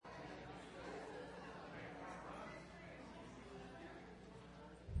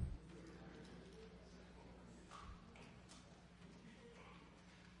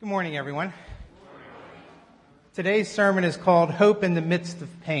morning, everyone. Today's sermon is called Hope in the Midst of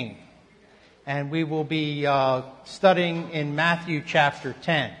Pain. And we will be studying in Matthew chapter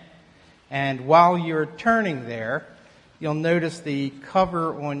 10. And while you're turning there, you'll notice the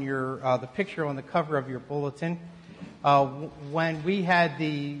cover on the picture on the cover of your bulletin. When we had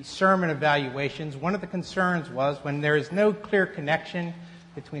the sermon evaluations, one of the concerns was when there is no clear connection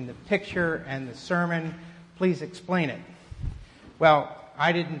between the picture and the sermon, please explain it. Well,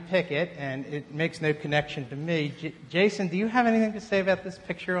 I didn't pick it, and it makes no connection to me. Jason, do you have anything to say about this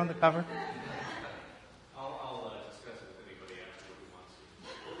picture on the cover? I'll discuss it with anybody after who wants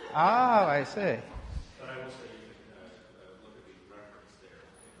to. Oh, I see. But I will say you can look at the reference there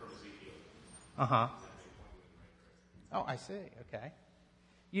from Ezekiel. Uh-huh. Oh, I see. Okay.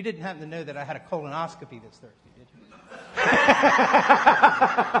 You didn't happen to know that I had a colonoscopy this Thursday, did you?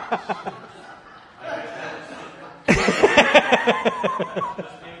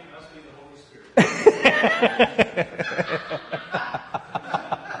 Must be the Holy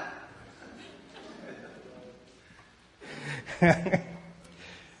Spirit.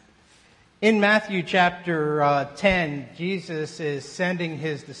 In Matthew chapter 10, Jesus is sending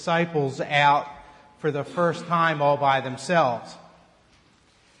his disciples out for the first time all by themselves.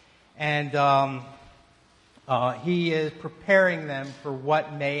 And he is preparing them for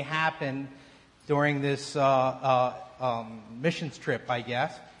what may happen during this missions trip, I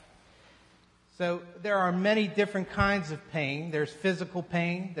guess. So there are many different kinds of pain. There's physical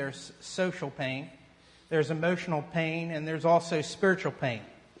pain, there's social pain, there's emotional pain, and there's also spiritual pain.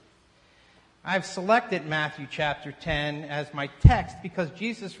 I've selected Matthew chapter 10 as my text because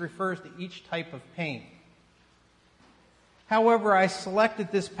Jesus refers to each type of pain. However, I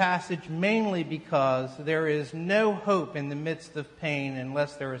selected this passage mainly because there is no hope in the midst of pain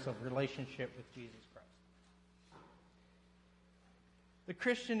unless there is a relationship with Jesus Christ. The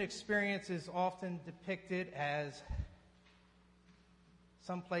Christian experience is often depicted as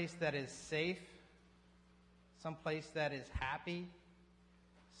some place that is safe, some place that is happy,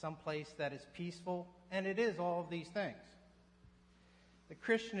 some place that is peaceful, and it is all of these things. The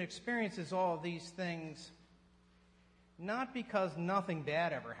Christian experience is all of these things not because nothing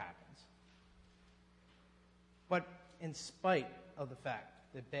bad ever happens, but in spite of the fact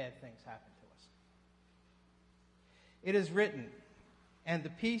that bad things happen to us. It is written, "And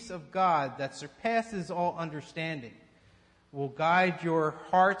the peace of God that surpasses all understanding will guide your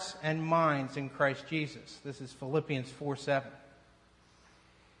hearts and minds in Christ Jesus." This is Philippians 4:7.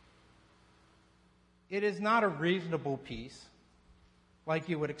 It is not a reasonable peace like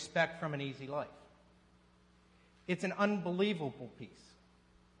you would expect from an easy life. It's an unbelievable peace,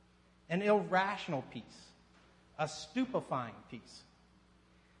 an irrational peace, a stupefying peace,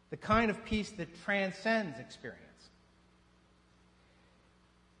 the kind of peace that transcends experience.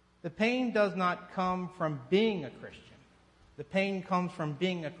 The pain does not come from being a Christian. The pain comes from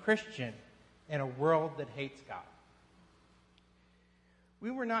being a Christian in a world that hates God.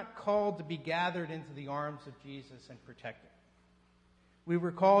 We were not called to be gathered into the arms of Jesus and protected. We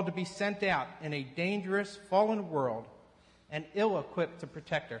were called to be sent out in a dangerous, fallen world and ill-equipped to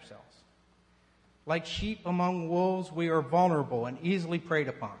protect ourselves. Like sheep among wolves, we are vulnerable and easily preyed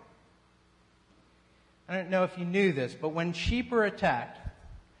upon. I don't know if you knew this, but when sheep are attacked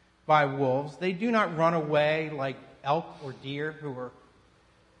by wolves, they do not run away like elk or deer who are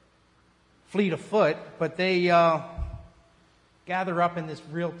fleet of foot, but they gather up in this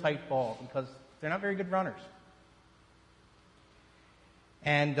real tight ball because they're not very good runners.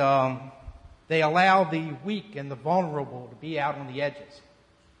 And they allow the weak and the vulnerable to be out on the edges.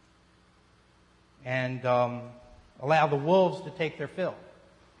 And allow the wolves to take their fill.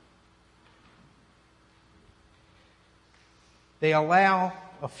 They allow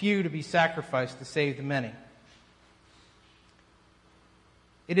a few to be sacrificed to save the many.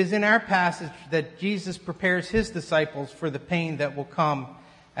 It is in our passage that Jesus prepares his disciples for the pain that will come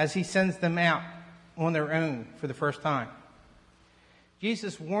as he sends them out on their own for the first time.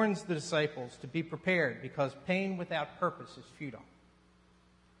 Jesus warns the disciples to be prepared because pain without purpose is futile.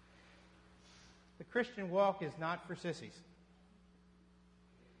 The Christian walk is not for sissies.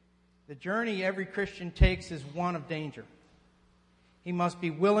 The journey every Christian takes is one of danger. He must be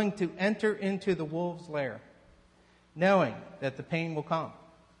willing to enter into the wolf's lair, knowing that the pain will come.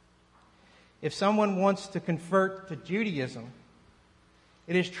 If someone wants to convert to Judaism,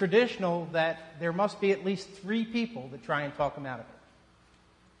 it is traditional that there must be at least 3 people that try and talk them out of it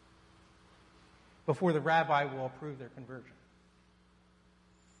before the rabbi will approve their conversion.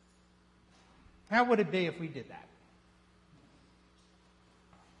 How would it be if we did that?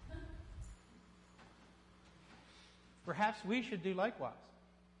 Perhaps we should do likewise.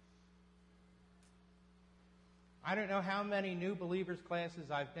 I don't know how many new believers classes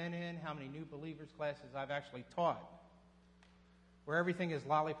I've been in, how many new believers classes I've actually taught, where everything is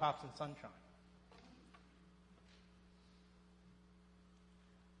lollipops and sunshine.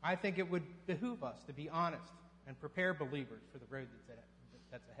 I think it would behoove us to be honest and prepare believers for the road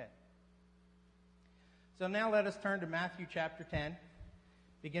that's ahead. So now let us turn to Matthew chapter 10,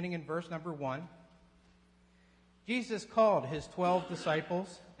 beginning in verse number 1. Jesus called his 12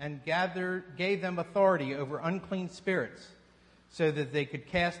 disciples and gave them authority over unclean spirits so that they could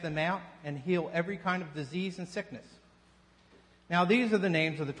cast them out and heal every kind of disease and sickness. Now these are the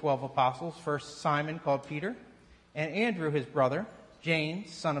names of the 12 apostles. First, Simon, called Peter, and Andrew his brother,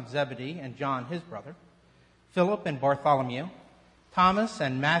 James, son of Zebedee, and John his brother, Philip and Bartholomew, Thomas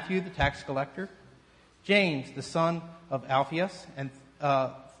and Matthew the tax collector, James the son of Alphaeus and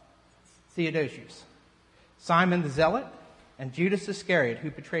Theodosius, Simon the Zealot, and Judas Iscariot,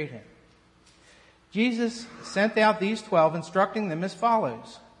 who betrayed him. Jesus sent out these 12, instructing them as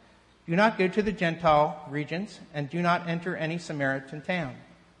follows: Do not go to the Gentile regions, and do not enter any Samaritan town.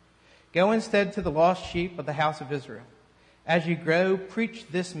 Go instead to the lost sheep of the house of Israel. As you go, preach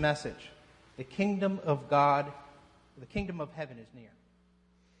this message: the kingdom of God, the kingdom of heaven is near.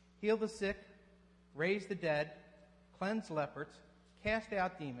 Heal the sick, raise the dead, cleanse lepers, cast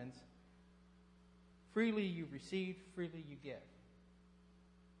out demons. Freely you receive, freely you give.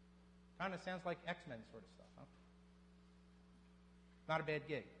 Kind of sounds like X-Men sort of stuff, huh? Not a bad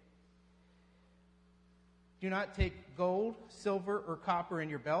gig. Do not take gold, silver, or copper in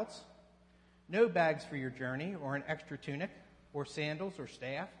your belts. No bags for your journey, or an extra tunic, or sandals, or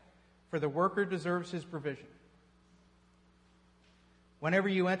staff, for the worker deserves his provision. Whenever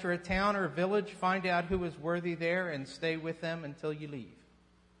you enter a town or a village, find out who is worthy there and stay with them until you leave.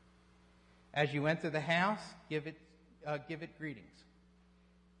 As you enter the house, give it greetings.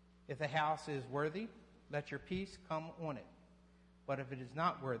 If the house is worthy, let your peace come on it. But if it is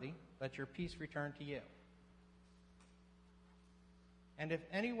not worthy, let your peace return to you. And if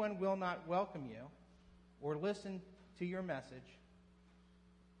anyone will not welcome you or listen to your message,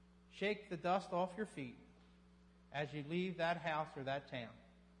 shake the dust off your feet as you leave that house or that town.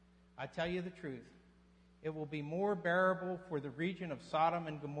 I tell you the truth, it will be more bearable for the region of Sodom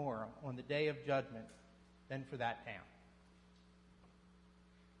and Gomorrah on the day of judgment than for that town.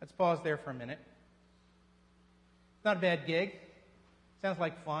 Let's pause there for a minute. It's not a bad gig. Sounds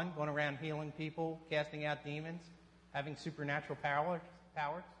like fun, going around healing people, casting out demons, having supernatural powers.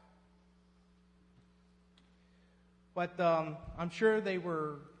 But I'm sure they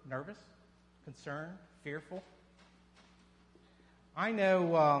were nervous, concerned, fearful. I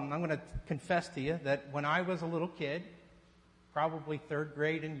know, I'm going to confess to you that when I was a little kid, probably third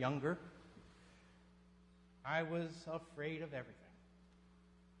grade and younger, I was afraid of everything.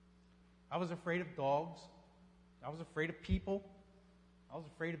 I was afraid of dogs. I was afraid of people. I was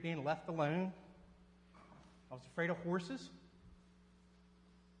afraid of being left alone. I was afraid of horses.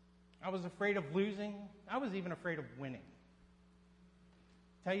 I was afraid of losing. I was even afraid of winning.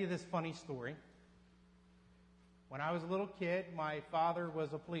 Tell you this funny story. When I was a little kid, my father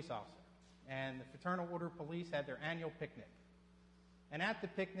was a police officer, and the Fraternal Order of Police had their annual picnic. And at the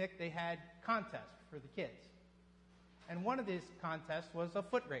picnic, they had contests for the kids. And one of these contests was a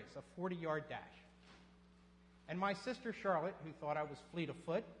foot race, a 40-yard dash. And my sister Charlotte, who thought I was fleet of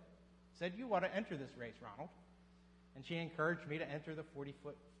foot, said, "You ought to enter this race, Ronald." And she encouraged me to enter the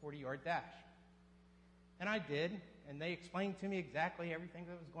 40-yard dash. And I did, and they explained to me exactly everything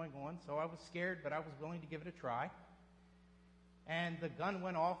that was going on, so I was scared, but I was willing to give it a try. And the gun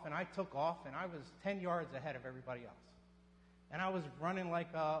went off, and I took off, and I was 10 yards ahead of everybody else. And I was running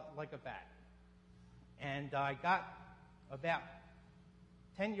like a bat. And I got about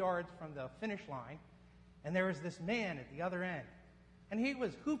 10 yards from the finish line, and there was this man at the other end. And he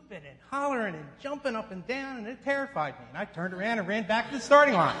was hooping and hollering and jumping up and down, and it terrified me. And I turned around and ran back to the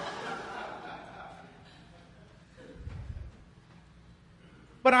starting line.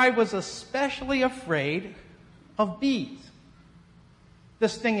 But I was especially afraid of bees. The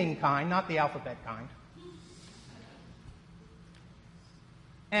stinging kind, not the alphabet kind.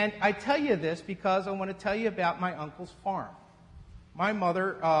 And I tell you this because I want to tell you about my uncle's farm. My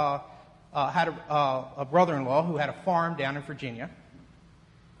mother had a brother-in-law who had a farm down in Virginia.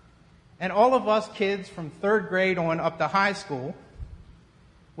 And all of us kids from third grade on up to high school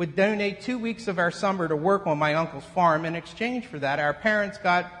would donate 2 weeks of our summer to work on my uncle's farm. In exchange for that, our parents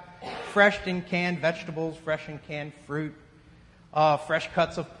got fresh and canned vegetables, fresh and canned fruit, fresh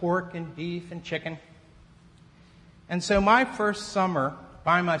cuts of pork and beef and chicken. And so my first summer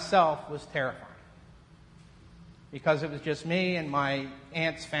by myself was terrifying because it was just me and my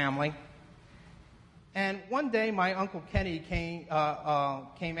aunt's family. And one day my Uncle Kenny came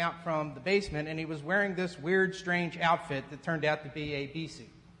out from the basement, and he was wearing this weird, strange outfit that turned out to be a bee suit.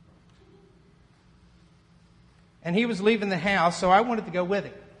 And he was leaving the house, so I wanted to go with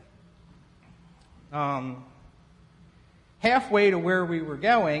him. Halfway to where we were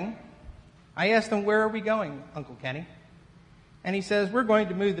going, I asked him, "Where are we going, Uncle Kenny?" And he says, "We're going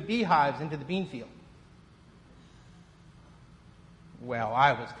to move the beehives into the bean field." Well,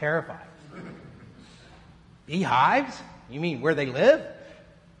 I was terrified. Beehives? You mean where they live?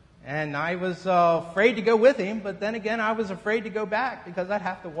 And I was afraid to go with him, but then again, I was afraid to go back because I'd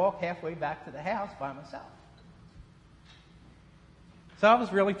have to walk halfway back to the house by myself. So I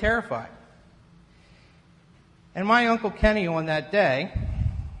was really terrified. And my Uncle Kenny on that day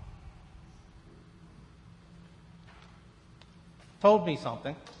told me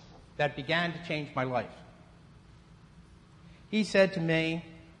something that began to change my life. He said to me,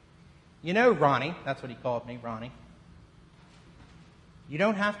 "You know, Ronnie," that's what he called me, Ronnie, "you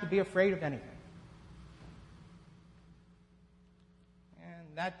don't have to be afraid of anything."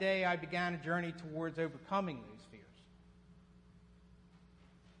 And that day I began a journey towards overcoming those fears.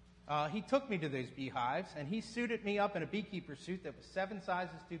 He took me to those beehives, and he suited me up in a beekeeper suit that was 7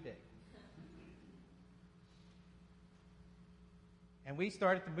 sizes too big. And we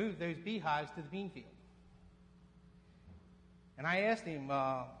started to move those beehives to the bean field. And I asked him,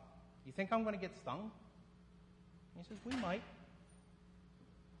 "You think I'm going to get stung?" He says, "We might."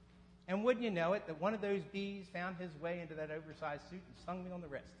 And wouldn't you know it, that one of those bees found his way into that oversized suit and stung me on the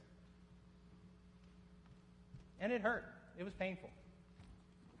wrist. And it hurt. It was painful.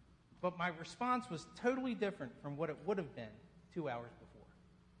 But my response was totally different from what it would have been 2 hours before.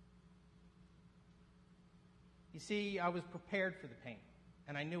 You see, I was prepared for the pain,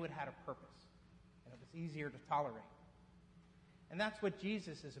 and I knew it had a purpose, and it was easier to tolerate. And that's what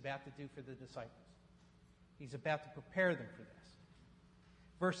Jesus is about to do for the disciples. He's about to prepare them for this.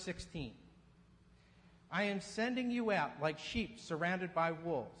 Verse 16, "I am sending you out like sheep surrounded by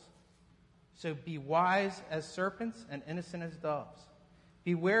wolves. So be wise as serpents and innocent as doves.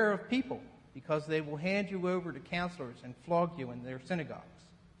 Beware of people, because they will hand you over to counselors and flog you in their synagogues.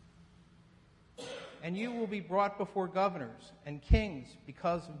 And you will be brought before governors and kings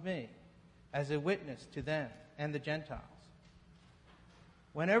because of me, as a witness to them and the Gentiles.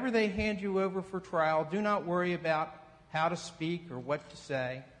 Whenever they hand you over for trial, do not worry about how to speak or what to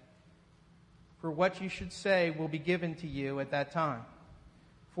say, for what you should say will be given to you at that time.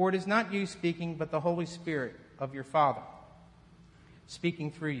 For it is not you speaking, but the Holy Spirit of your Father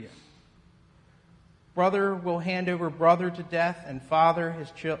speaking through you. Brother will hand over brother to death, and father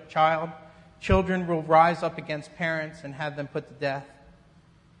his child. Children will rise up against parents and have them put to death.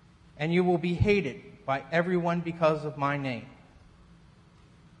 And you will be hated by everyone because of my name.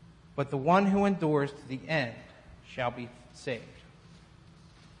 But the one who endures to the end shall be saved."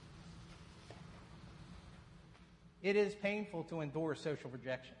 It is painful to endure social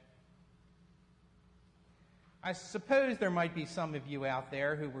rejection. I suppose there might be some of you out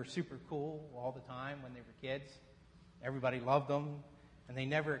there who were super cool all the time when they were kids. Everybody loved them, and they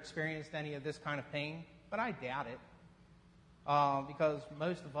never experienced any of this kind of pain. But I doubt it, because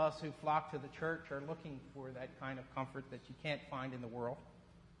most of us who flock to the church are looking for that kind of comfort that you can't find in the world.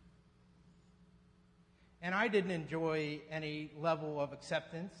 And I didn't enjoy any level of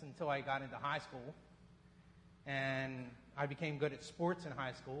acceptance until I got into high school. And I became good at sports in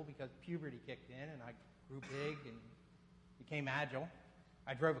high school because puberty kicked in, and I grew big and became agile.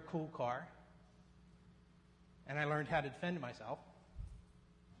 I drove a cool car, and I learned how to defend myself.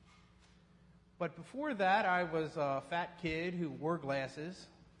 But before that, I was a fat kid who wore glasses.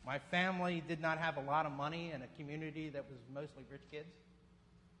 My family did not have a lot of money in a community that was mostly rich kids.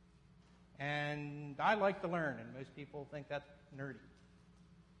 And I like to learn, and most people think that's nerdy.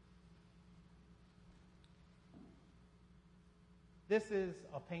 This is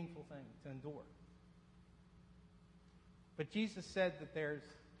a painful thing to endure. But Jesus said that this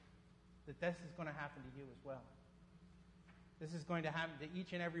is going to happen to you as well. This is going to happen to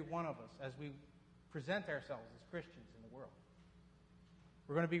each and every one of us as we present ourselves as Christians in the world.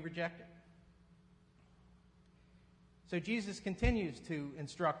 We're going to be rejected. So Jesus continues to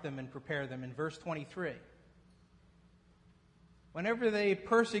instruct them and prepare them in verse 23. "Whenever they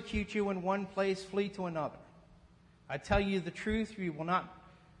persecute you in one place, flee to another. I tell you the truth, you will not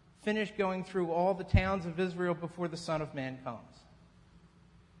finish going through all the towns of Israel before the Son of Man comes.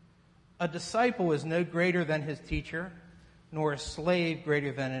 A disciple is no greater than his teacher, nor a slave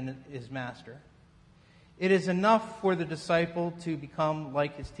greater than his master. It is enough for the disciple to become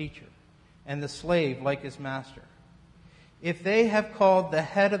like his teacher, and the slave like his master. If they have called the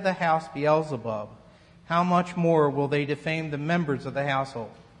head of the house Beelzebub, how much more will they defame the members of the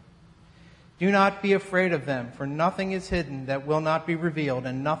household? Do not be afraid of them, for nothing is hidden that will not be revealed,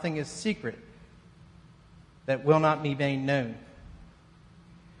 and nothing is secret that will not be made known.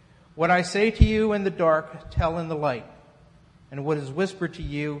 What I say to you in the dark, tell in the light, and what is whispered to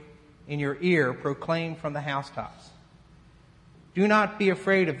you in your ear, proclaim from the housetops. Do not be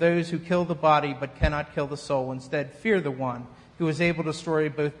afraid of those who kill the body but cannot kill the soul. Instead, fear the one who is able to destroy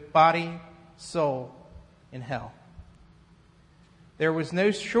both body, soul, in hell. There was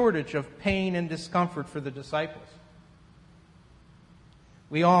no shortage of pain and discomfort for the disciples.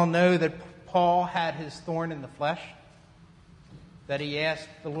 We all know that Paul had his thorn in the flesh that he asked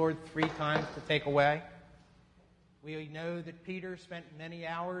the Lord 3 times to take away. We know that Peter spent many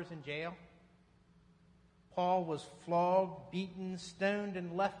hours in jail. Paul was flogged, beaten, stoned,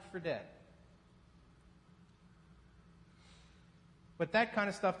 and left for dead. But that kind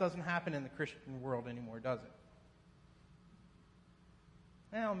of stuff doesn't happen in the Christian world anymore, does it?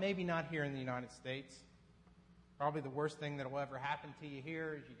 Well, maybe not here in the United States. Probably the worst thing that will ever happen to you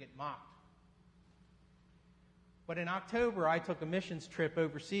here is you get mocked. But in October, I took a missions trip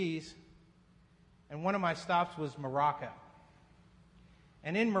overseas, and one of my stops was Morocco.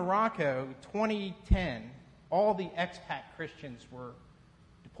 And in Morocco, 2010, all the expat Christians were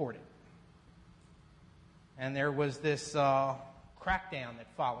deported. And there was this crackdown that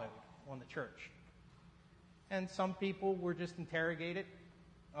followed on the church. And some people were just interrogated.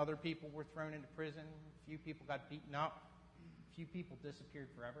 Other people were thrown into prison. A few people got beaten up. A few people disappeared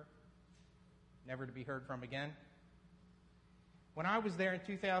forever, never to be heard from again. When I was there in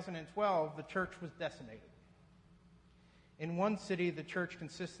 2012, the church was decimated. In one city, the church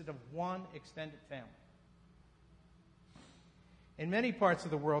consisted of one extended family. In many parts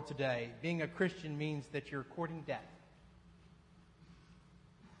of the world today, being a Christian means that you're courting death.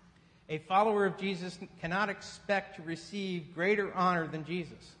 A follower of Jesus cannot expect to receive greater honor than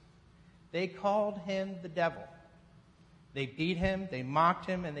Jesus. They called him the devil. They beat him, they mocked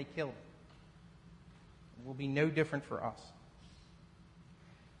him, and they killed him. It will be no different for us.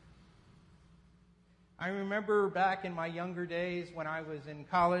 I remember back in my younger days when I was in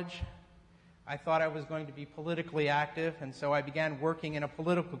college, I thought I was going to be politically active, and so I began working in a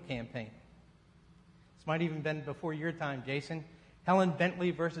political campaign. This might even have been before your time, Jason. Helen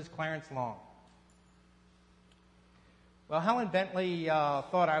Bentley versus Clarence Long. Well, Helen Bentley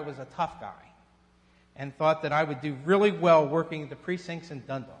thought I was a tough guy and thought that I would do really well working at the precincts in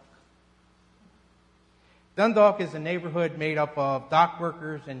Dundalk. Dundalk is a neighborhood made up of dock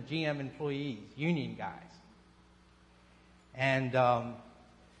workers and GM employees, union guys. And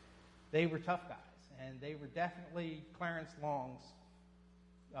they were tough guys, and they were definitely Clarence Long's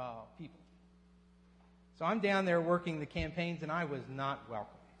people. So I'm down there working the campaigns, and I was not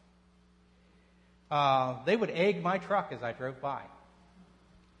welcome. They would egg my truck as I drove by.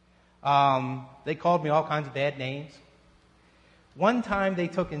 They called me all kinds of bad names. One time they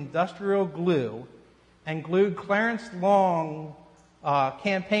took industrial glue and glued Clarence Long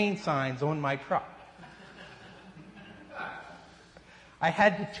campaign signs on my truck. I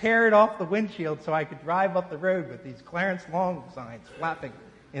had to tear it off the windshield so I could drive up the road with these Clarence Long signs flapping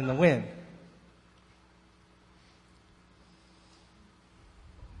in the wind.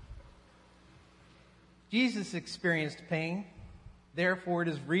 Jesus experienced pain, therefore it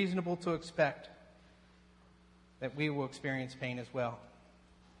is reasonable to expect that we will experience pain as well.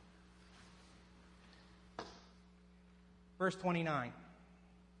 Verse 29.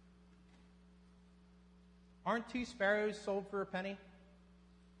 Aren't 2 sparrows sold for a penny?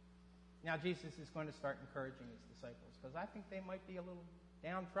 Now Jesus is going to start encouraging his disciples because I think they might be a little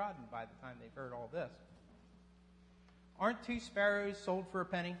downtrodden by the time they've heard all this. Aren't 2 sparrows sold for a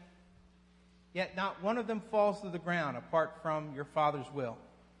penny? Yet not one of them falls to the ground apart from your Father's will.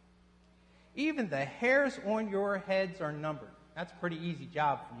 Even the hairs on your heads are numbered. That's a pretty easy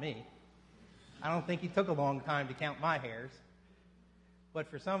job for me. I don't think he took a long time to count my hairs. But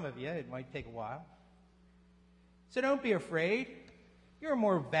for some of you, it might take a while. So don't be afraid. You're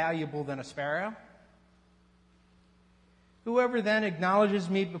more valuable than a sparrow. Whoever then acknowledges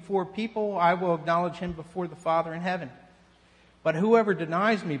me before people, I will acknowledge him before the Father in heaven. But whoever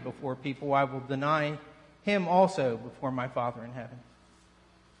denies me before people, I will deny him also before my Father in heaven.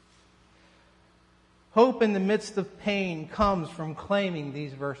 Hope in the midst of pain comes from claiming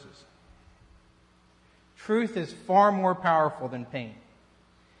these verses. Truth is far more powerful than pain.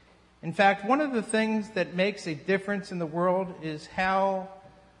 In fact, one of the things that makes a difference in the world is how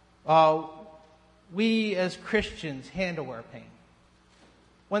we as Christians handle our pain.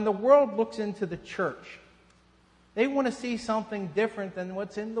 When the world looks into the church, they want to see something different than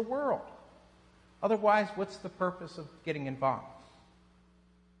what's in the world. Otherwise, what's the purpose of getting involved?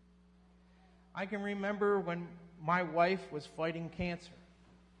 I can remember when my wife was fighting cancer.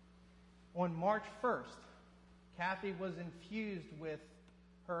 On March 1st, Kathy was infused with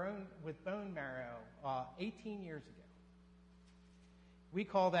bone marrow 18 years ago. We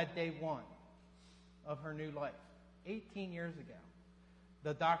call that day one of her new life. 18 years ago,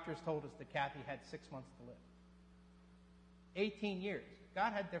 the doctors told us that Kathy had 6 months to live. 18 years.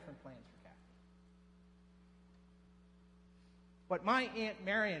 God had different plans for Kathy. But my Aunt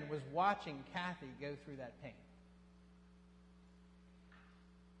Marion was watching Kathy go through that pain.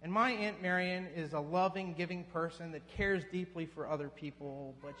 And my Aunt Marion is a loving, giving person that cares deeply for other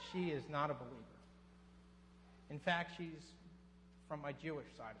people, but she is not a believer. In fact, she's from my Jewish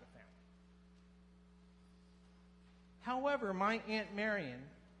side of the family. However, my Aunt Marion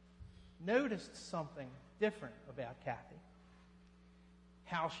noticed something different about Kathy,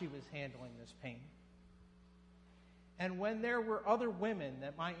 how she was handling this pain. And when there were other women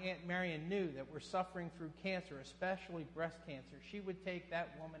that my Aunt Marion knew that were suffering through cancer, especially breast cancer, she would take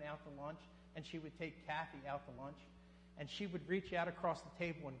that woman out to lunch, and she would take Kathy out to lunch, and she would reach out across the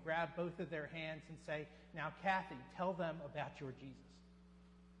table and grab both of their hands and say, "Now, Kathy, tell them about your Jesus."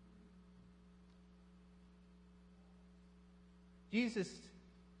 Jesus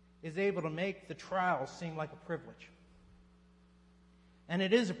is able to make the trials seem like a privilege. And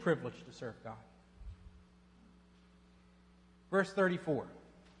it is a privilege to serve God. Verse 34.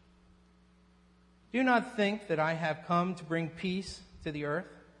 Do not think that I have come to bring peace to the earth.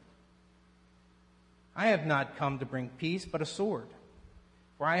 I have not come to bring peace, but a sword.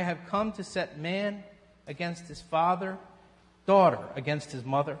 For I have come to set man against his father, daughter against his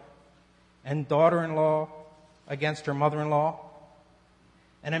mother, and daughter-in-law against her mother-in-law.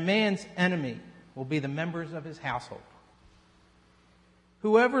 And a man's enemy will be the members of his household.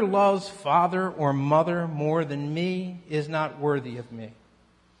 Whoever loves father or mother more than me is not worthy of me.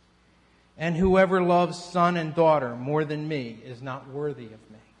 And whoever loves son and daughter more than me is not worthy of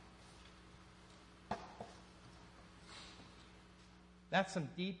me. That's some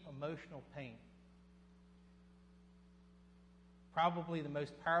deep emotional pain. Probably the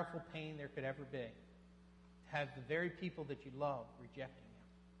most powerful pain there could ever be. To have the very people that you love rejecting you.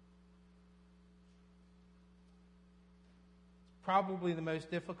 Probably the most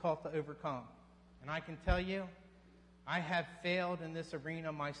difficult to overcome. And I can tell you, I have failed in this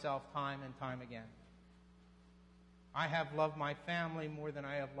arena myself time and time again. I have loved my family more than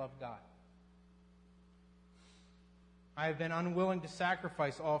I have loved God. I have been unwilling to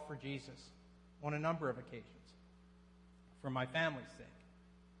sacrifice all for Jesus on a number of occasions, for my family's sake.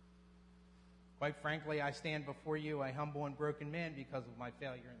 Quite frankly, I stand before you a humble and broken man because of my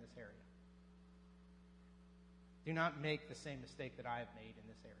failure in this area. Do not make the same mistake that I have made in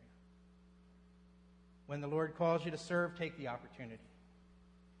this area. When the Lord calls you to serve, take the opportunity.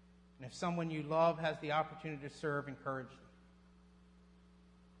 And if someone you love has the opportunity to serve, encourage them.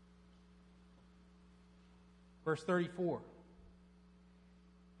 Verse 34.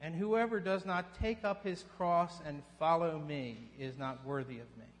 And whoever does not take up his cross and follow me is not worthy of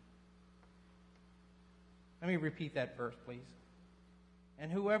me. Let me repeat that verse, please.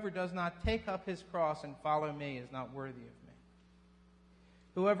 And whoever does not take up his cross and follow me is not worthy of me.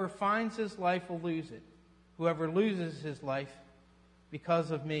 Whoever finds his life will lose it. Whoever loses his life because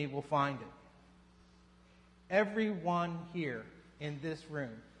of me will find it. Everyone here in this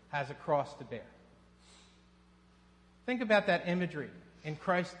room has a cross to bear. Think about that imagery in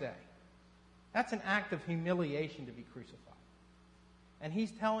Christ's day. That's an act of humiliation to be crucified. And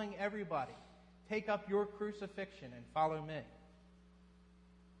he's telling everybody, take up your crucifixion and follow me.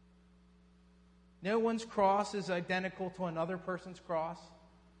 No one's cross is identical to another person's cross.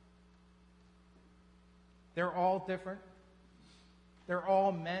 They're all different. They're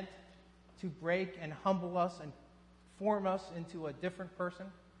all meant to break and humble us and form us into a different person,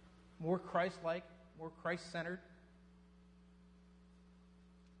 more Christ-like, more Christ-centered.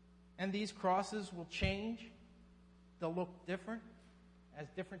 And these crosses will change. They'll look different as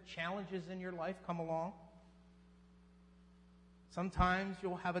different challenges in your life come along. Sometimes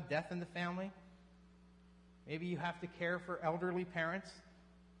you'll have a death in the family. Maybe you have to care for elderly parents.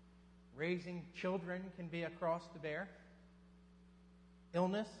 Raising children can be a cross to bear.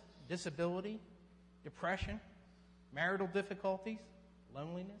 Illness, disability, depression, marital difficulties,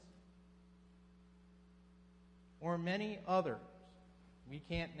 loneliness, or many others. We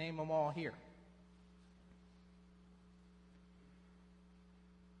can't name them all here.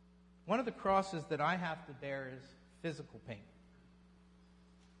 One of the crosses that I have to bear is physical pain.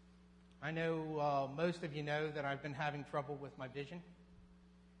 I know most of you know that I've been having trouble with my vision.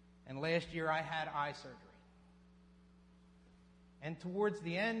 And last year I had eye surgery. And towards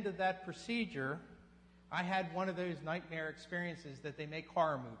the end of that procedure, I had one of those nightmare experiences that they make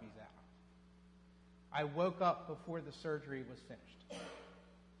horror movies out of. I woke up before the surgery was finished.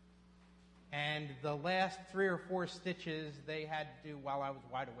 And the last 3 or 4 stitches they had to do while I was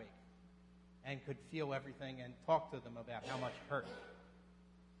wide awake and could feel everything and talk to them about how much it hurt.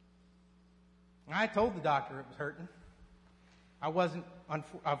 And I told the doctor it was hurting.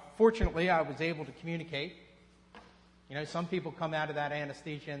 Fortunately, I was able to communicate. You know, some people come out of that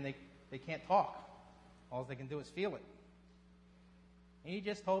anesthesia and they can't talk. All they can do is feel it. And he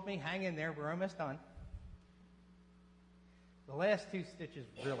just told me, hang in there, we're almost done. The last 2 stitches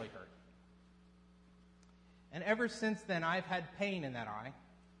really hurt. And ever since then, I've had pain in that eye.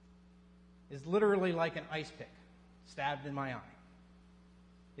 It's literally like an ice pick stabbed in my eye.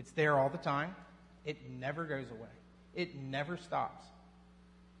 It's there all the time. It never goes away. It never stops.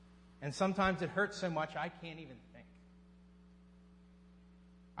 And sometimes it hurts so much I can't even think.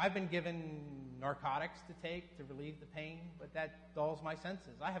 I've been given narcotics to take to relieve the pain, but that dulls my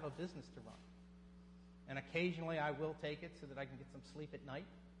senses. I have a business to run. And occasionally I will take it so that I can get some sleep at night,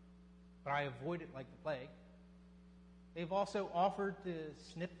 but I avoid it like the plague. They've also offered to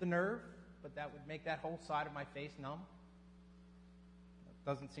snip the nerve, but that would make that whole side of my face numb.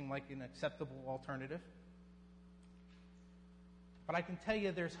 That doesn't seem like an acceptable alternative. But I can tell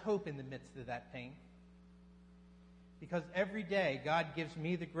you there's hope in the midst of that pain. Because every day God gives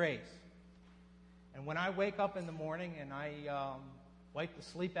me the grace. And when I wake up in the morning and I wipe the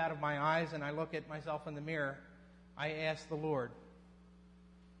sleep out of my eyes and I look at myself in the mirror, I ask the Lord,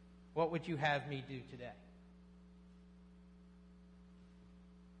 what would you have me do today?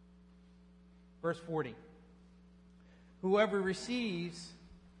 Verse 40. Whoever receives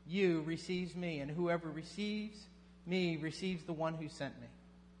you receives me, and whoever receives me receives the one who sent me.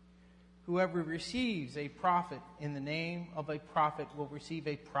 Whoever receives a prophet in the name of a prophet will receive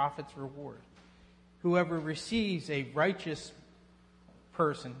a prophet's reward. Whoever receives a righteous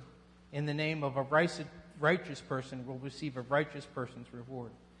person in the name of a righteous person will receive a righteous person's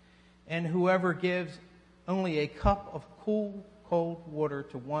reward. And whoever gives only a cup of cold water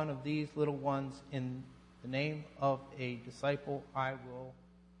to one of these little ones in the name of a disciple, I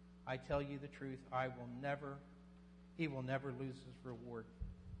tell you the truth, he will never lose his reward.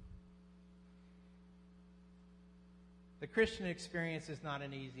 The Christian experience is not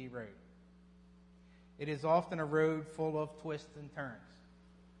an easy road. It is often a road full of twists and turns.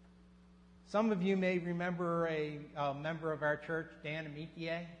 Some of you may remember a member of our church, Dan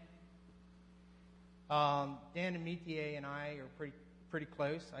Amitier. Dan Amitier and I are pretty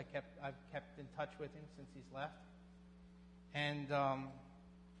close. I've kept in touch with him since he's left. And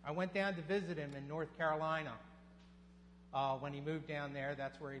I went down to visit him in North Carolina. When he moved down there,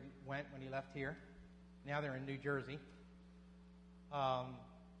 that's where he went when he left here. Now they're in New Jersey.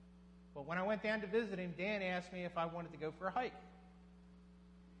 But when I went down to visit him, Dan asked me if I wanted to go for a hike.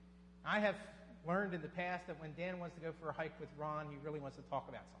 I have learned in the past that when Dan wants to go for a hike with Ron, he really wants to talk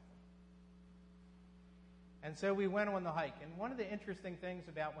about something. And so we went on the hike. And one of the interesting things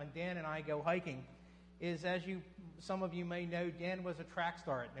about when Dan and I go hiking is, some of you may know, Dan was a track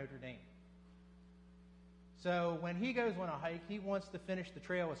star at Notre Dame. So when he goes on a hike, he wants to finish the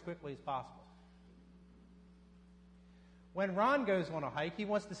trail as quickly as possible. When Ron goes on a hike, he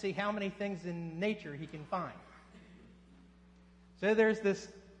wants to see how many things in nature he can find. So there's this,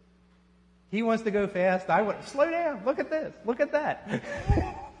 he wants to go fast. I want to slow down. Look at this. Look at that.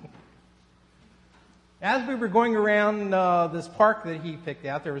 As we were going around this park that he picked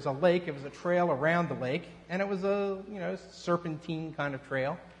out, there was a lake. It was a trail around the lake, and it was a serpentine kind of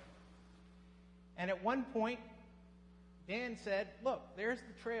trail. And at one point, Dan said, "Look, there's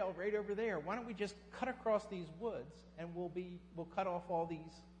the trail right over there. Why don't we just cut across these woods, and we'll cut off all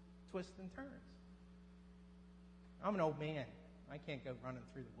these twists and turns?" I'm an old man. I can't go running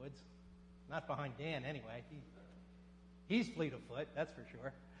through the woods. Not behind Dan, anyway. He's fleet of foot, that's for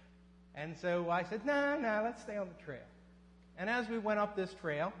sure. And so I said, no, let's stay on the trail. And as we went up this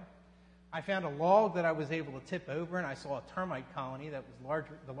trail, I found a log that I was able to tip over, and I saw a termite colony that was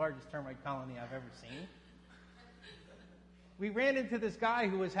the largest termite colony I've ever seen. We ran into this guy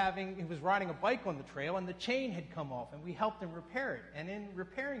who was riding a bike on the trail, and the chain had come off, and we helped him repair it. And in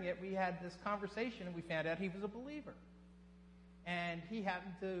repairing it, we had this conversation, and we found out he was a believer. And he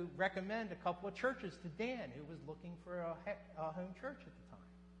happened to recommend a couple of churches to Dan, who was looking for a home church at the time.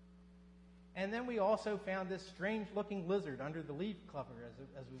 And then we also found this strange-looking lizard under the leaf cover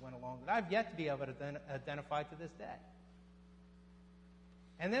as we went along that I've yet to be able to identify to this day.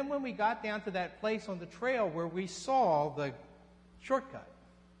 And then when we got down to that place on the trail where we saw the shortcut,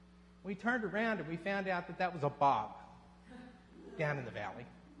 We turned around and we found out that that was a bog down in the valley.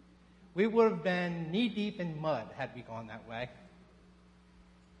 We would have been knee-deep in mud had we gone that way.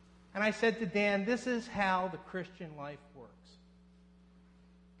 And I said to Dan, this is how the Christian life works.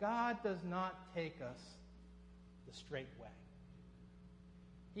 God does not take us the straight way.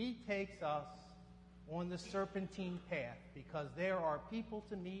 He takes us on the serpentine path because there are people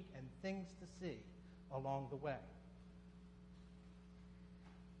to meet and things to see along the way.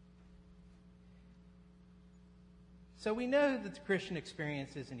 So we know that the Christian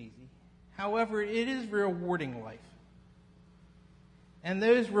experience isn't easy. However, it is rewarding life. And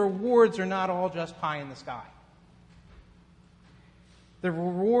those rewards are not all just pie in the sky. The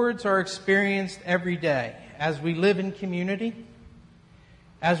rewards are experienced every day as we live in community,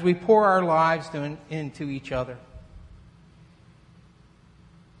 as we pour our lives into each other.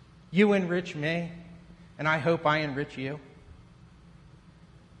 You enrich me, and I hope I enrich you.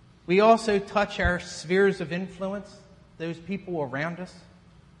 We also touch our spheres of influence, those people around us,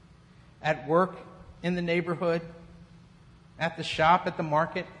 at work, in the neighborhood, at the shop, at the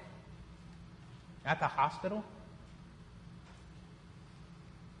market, at the hospital.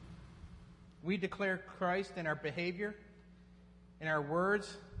 We declare Christ in our behavior, in our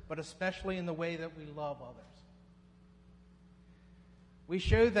words, but especially in the way that we love others. We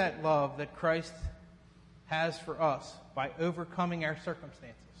show that love that Christ has for us by overcoming our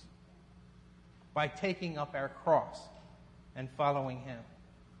circumstances, by taking up our cross and following Him.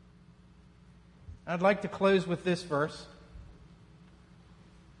 I'd like to close with this verse.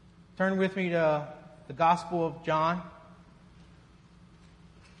 Turn with me to the Gospel of John,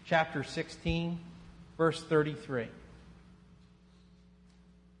 chapter 16, verse 33.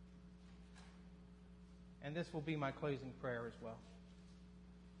 And this will be my closing prayer as well.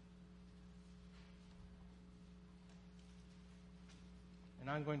 And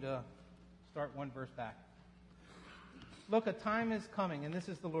I'm going to start one verse back. Look, a time is coming, and this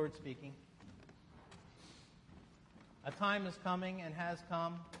is the Lord speaking. A time is coming and has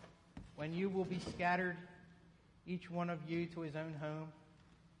come when you will be scattered, each one of you to his own home,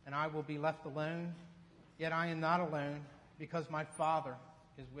 and I will be left alone. Yet I am not alone, because my Father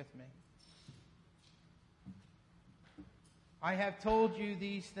is with me. I have told you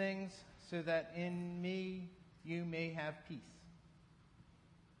these things so that in me you may have peace.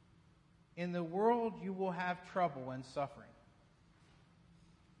 In the world you will have trouble and suffering.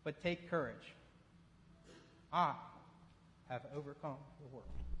 But take courage. I have overcome the world.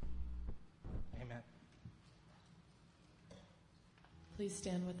 Amen. Please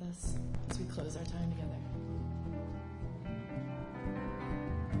stand with us as we close our time together.